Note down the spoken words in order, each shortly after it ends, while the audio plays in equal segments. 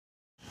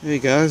Hey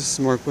guys, this is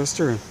Mark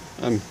Wister.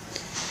 I'm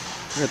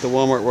here at the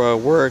Walmart where I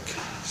work.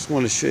 Just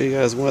want to show you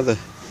guys one of the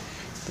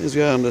things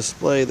we got on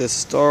display. This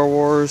Star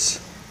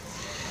Wars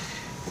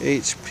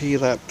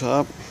HP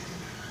laptop.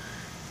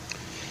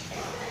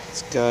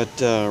 It's got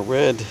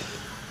red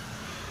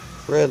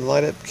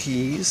light up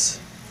keys.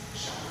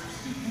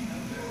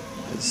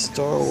 It's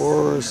Star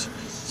Wars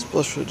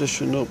Special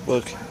Edition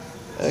notebook.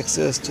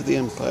 Access to the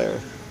Empire.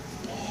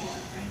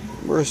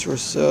 Immerse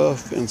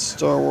yourself in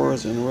Star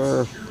Wars and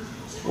rare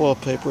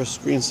wallpaper,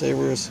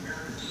 screensavers,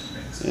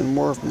 and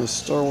more from the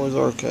Star Wars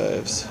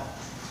archives.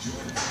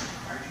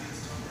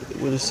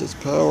 Witness its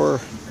power,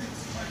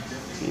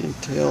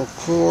 Intel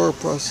Core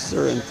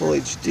processor, and Full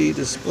HD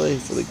display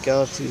for the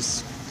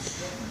Galaxy's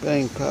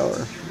bang power.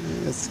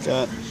 And it's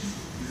got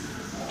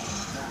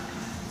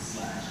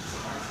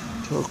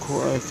Intel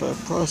Core i5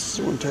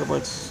 processor, 1 TB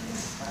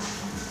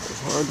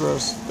of hard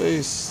drive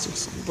space,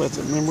 6 GB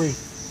of memory.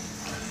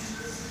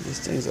 This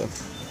thing's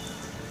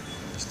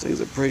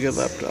a pretty good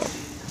laptop.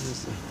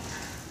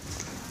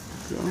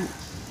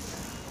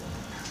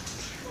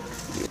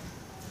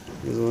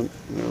 There's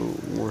no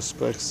more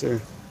specs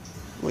there.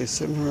 Only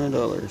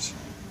 $700.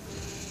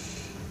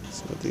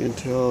 It's got the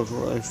Intel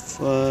Core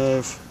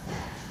i5.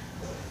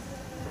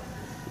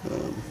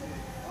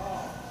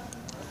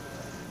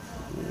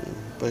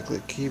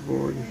 Backlit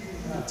keyboard.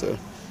 It's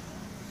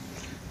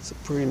a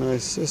pretty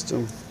nice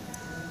system.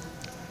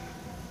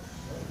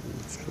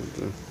 It's got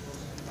the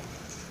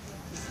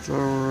Star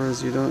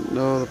Wars, you don't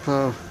know the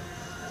power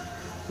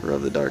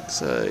of the dark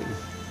side.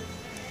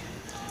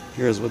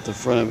 Here's what the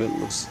front of it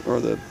looks, or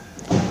the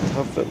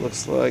top of it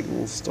looks like. A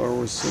little Star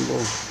Wars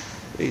symbol,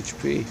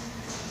 HP.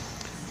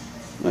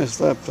 Nice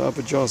laptop,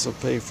 but you also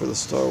pay for the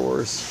Star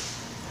Wars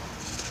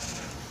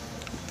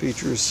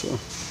features. So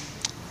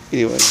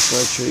anyway, I just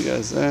thought I'd show you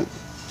guys that.